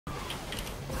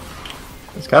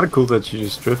It's kind of cool that she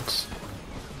just drifts.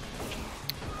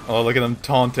 Oh, look at them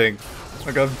taunting.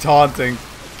 Look at them taunting.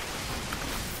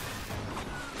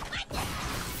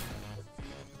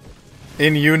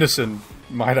 In unison,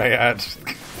 might I add.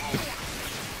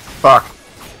 Fuck.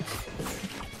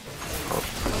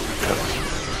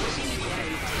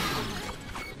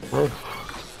 Oh.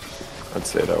 I'd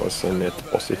say that was a net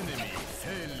bossy.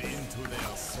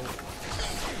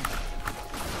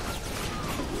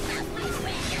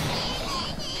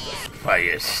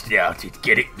 Fire started.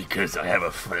 Get it because I have a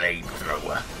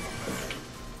flamethrower.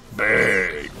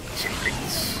 Burn,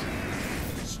 chicklets.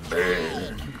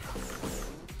 Burn.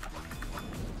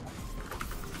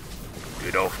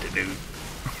 Good afternoon.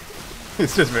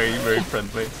 It's just very, very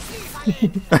friendly.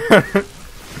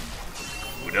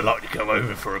 Would I like to come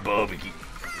over for a barbecue?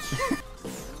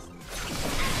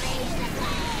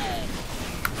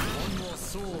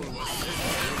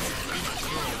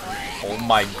 Oh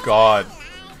my god.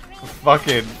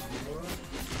 Fucking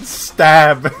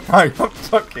stab. I got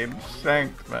fucking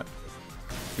shanked, man.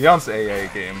 Beyond's AA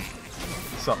game.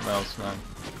 Something else, man.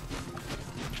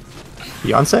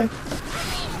 Beyonce?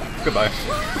 Goodbye.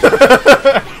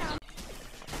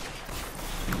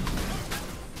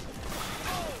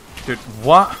 Dude,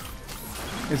 what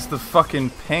is the fucking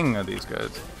ping of these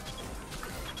guys?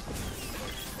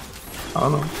 I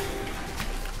don't know.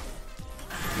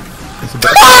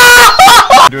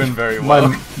 Doing very well.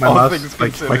 My mouse,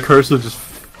 like, my cursor just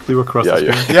flew across the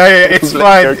screen. Yeah, it's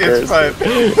fine, it's fine.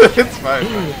 It's fine.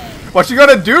 What you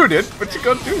gonna do, dude? What you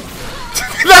gonna do?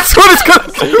 That's what it's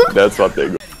gonna do! That's what they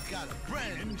go.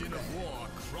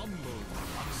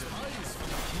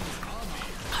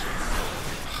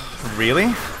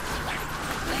 Really?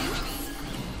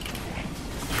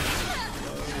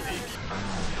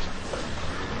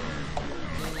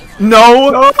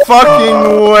 No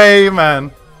fucking way,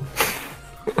 man.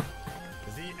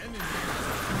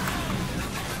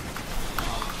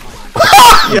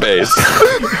 Base.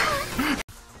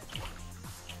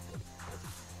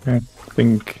 I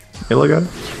think Illiga?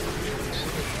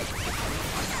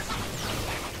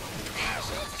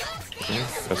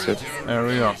 That's it. There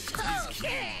we go.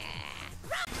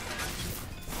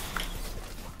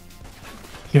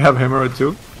 You have Hemorrhoid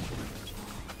too?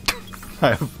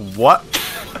 I have what?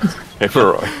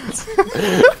 Hemorrhoids.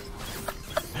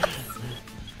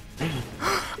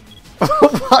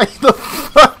 Why the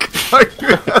fuck are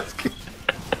you asking?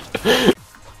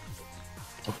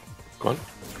 Go on.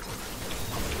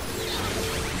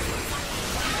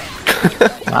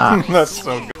 That's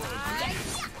so good.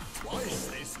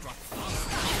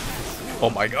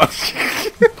 Oh my gosh.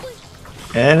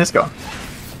 And it's gone.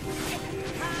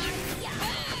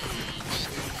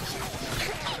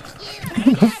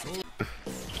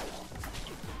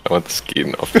 I want the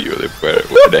skin of you where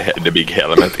the big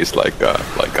helmet is like a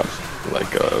I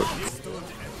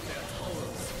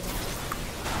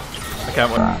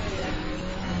can't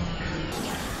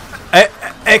wait.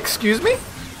 Excuse me?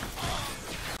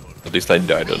 At least I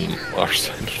died on our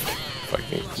side.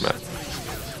 Fucking mad.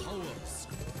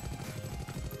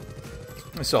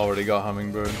 It's already got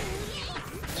hummingbird.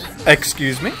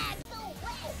 Excuse me?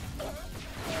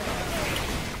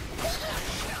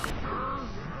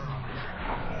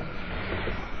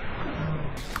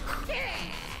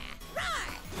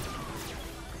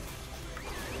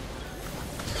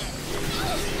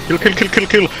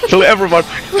 Kill everyone!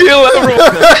 Kill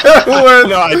everyone!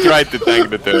 No, I tried to tank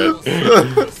the turret.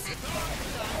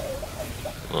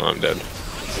 Oh, I'm dead.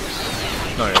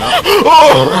 No, you're not.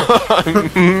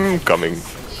 I'm coming.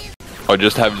 Or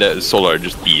just have the Solar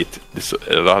just eat.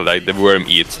 Like the worm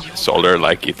eats Solar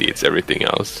like it eats everything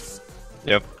else.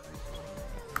 Yep.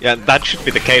 Yeah, that should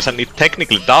be the case, and it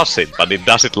technically does it, but it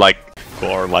does it like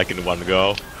core, like in one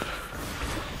go.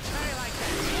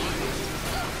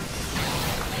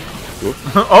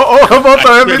 Oh, how about the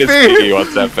I MVP? couldn't see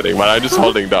what's happening, but I'm just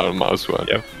holding down mouse one.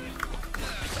 Yep.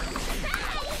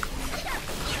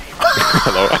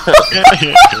 Hello.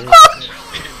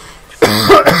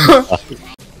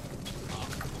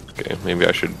 Okay, maybe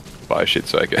I should buy shit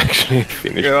so I can actually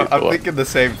finish Yeah, people I'm up. thinking the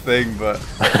same thing, but...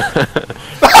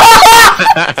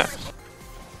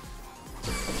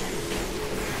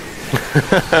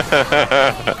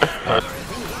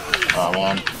 Oh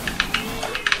man.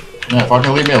 Yeah,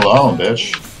 fucking leave me alone,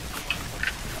 bitch.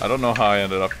 I don't know how I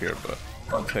ended up here, but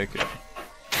I'll take it.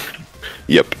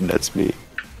 Yep, that's me.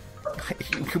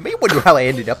 You may wonder how I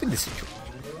ended up in this situation.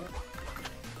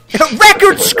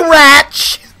 Record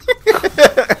scratch!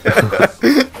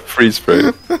 Freeze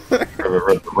frame.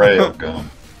 Railgun.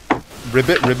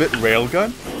 Ribbit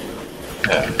railgun?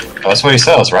 Yeah. That's what he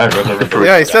says, right?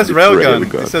 Yeah, he says railgun.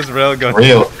 He says railgun.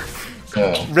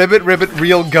 Yeah. Ribbit, ribbit,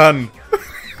 real gun.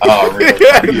 Oh, really?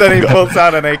 And then he pulls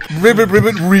out an AK. Ribbit,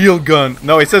 ribbit, real gun.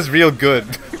 No, he says real good.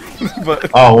 But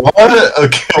Oh, what?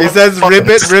 Okay. he says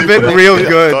ribbit, ribbit, real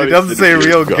good. He doesn't say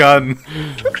real gun.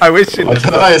 I wish it I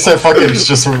thought I said fucking it's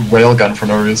just a railgun for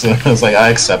no reason. I was like, I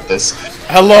accept this.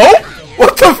 Hello?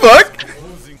 What the fuck?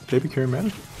 Baby carry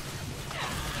man.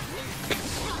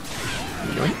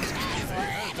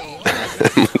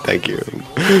 Thank you.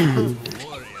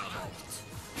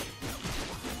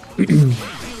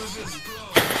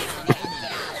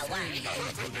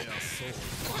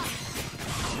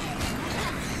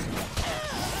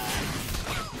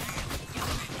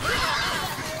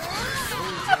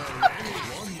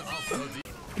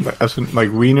 As in,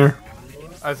 like wiener.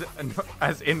 As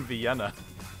in Vienna.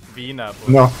 Vienna.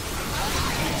 Boy. No.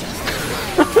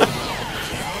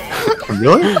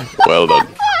 Really? Well done.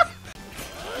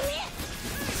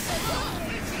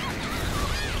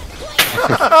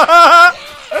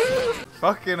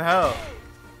 Fucking hell.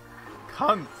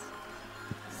 Cunts.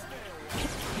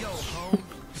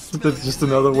 That's just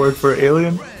another word for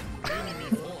alien.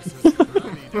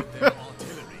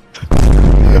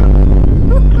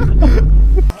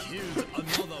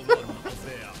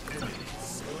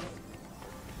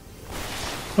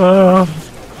 I'm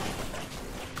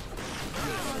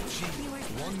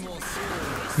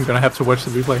gonna have to watch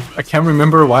the replay. I can't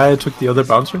remember why I took the other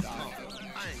bouncer.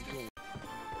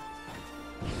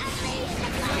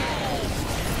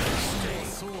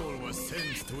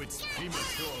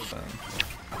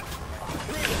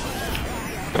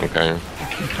 Okay.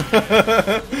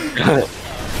 Oh.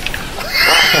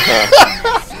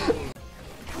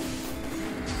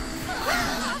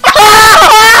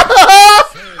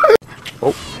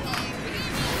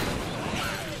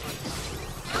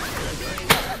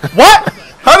 What?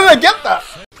 How did I get that?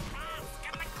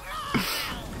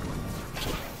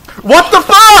 What the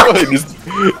fuck?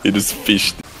 He just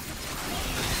fished.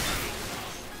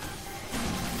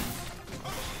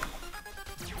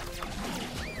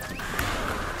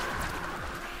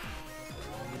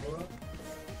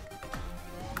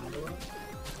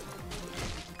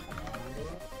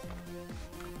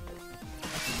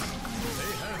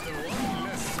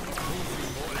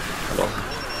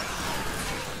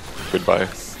 Goodbye.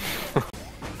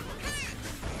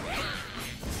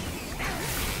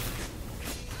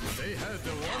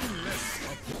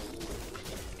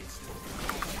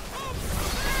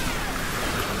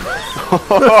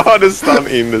 The stun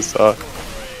in this.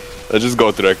 Let's just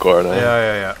go to that corner.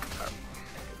 Yeah.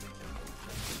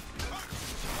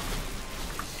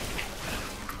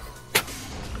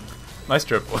 Nice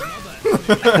triple.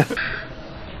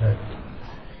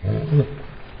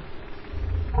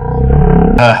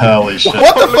 Holy shit.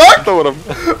 What the fuck?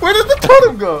 Where did the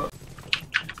totem go?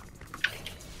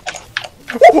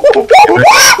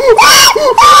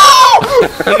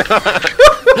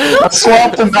 I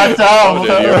swapped him back down.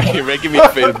 Oh, dude, you're making me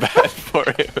feel bad for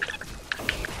him.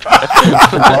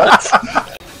 What?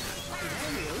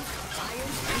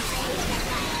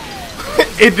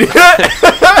 Idiot!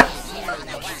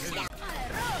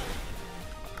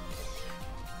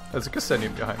 There's a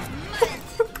Cassinian behind me.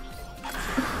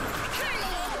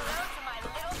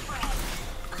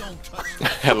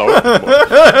 Hello.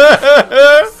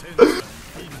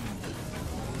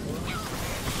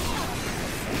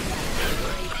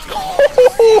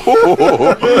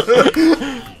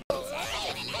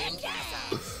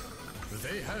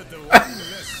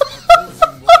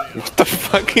 What the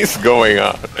fuck is going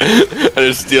on?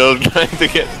 They're still trying to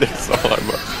get this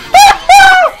armor.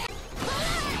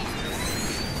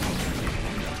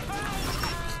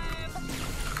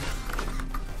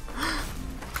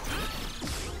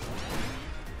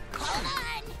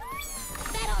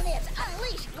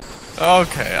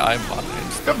 Okay, I'm on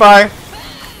it. Goodbye.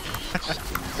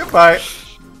 Goodbye.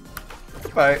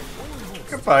 Goodbye.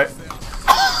 Goodbye.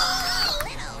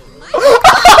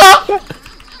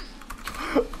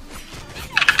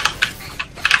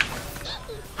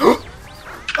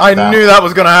 I knew that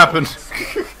was gonna happen.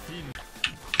 Hey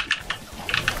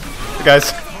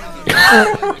guys. I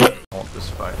want this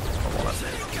fight. I want it.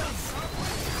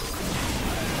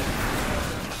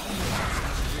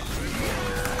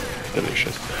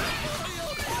 Delicious.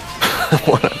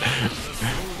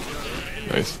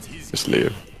 Nice. Just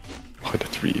leave. Oh,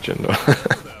 that region though.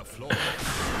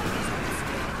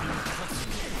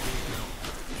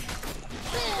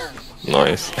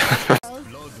 Nice.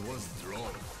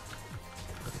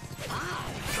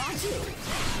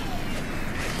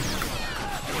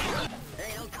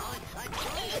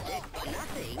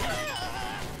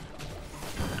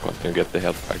 Can't get the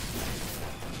health back.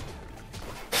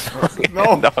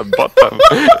 No. No, bottom.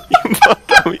 You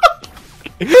bottom.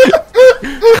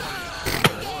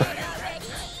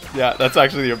 Yeah, that's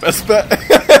actually your best bet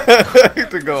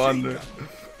to go under.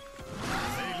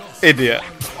 Idiot.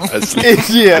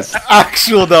 Idiot.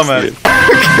 Actual dumbass.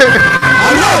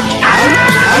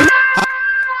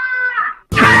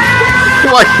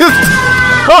 Why is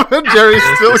Tom and Jerry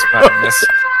still going?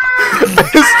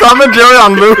 Is Tom and Jerry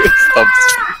on loop?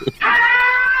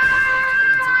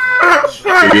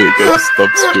 You gotta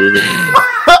stop screaming.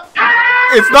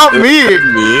 It's not me.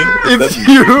 It's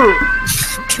you.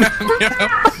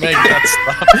 Make that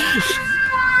stop.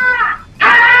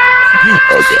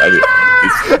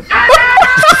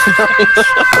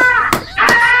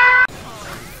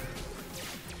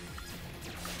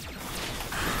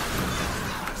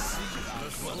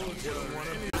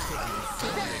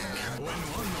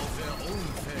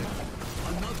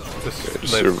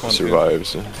 Okay,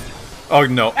 survives. Oh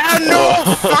no.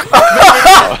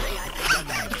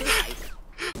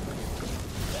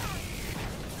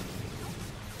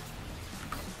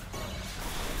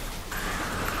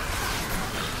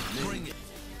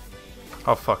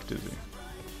 How fucked is he?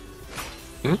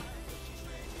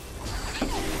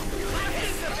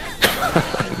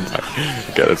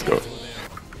 Okay, let's go.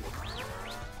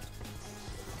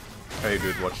 Hey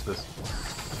dude, watch this.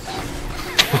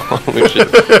 Holy shit.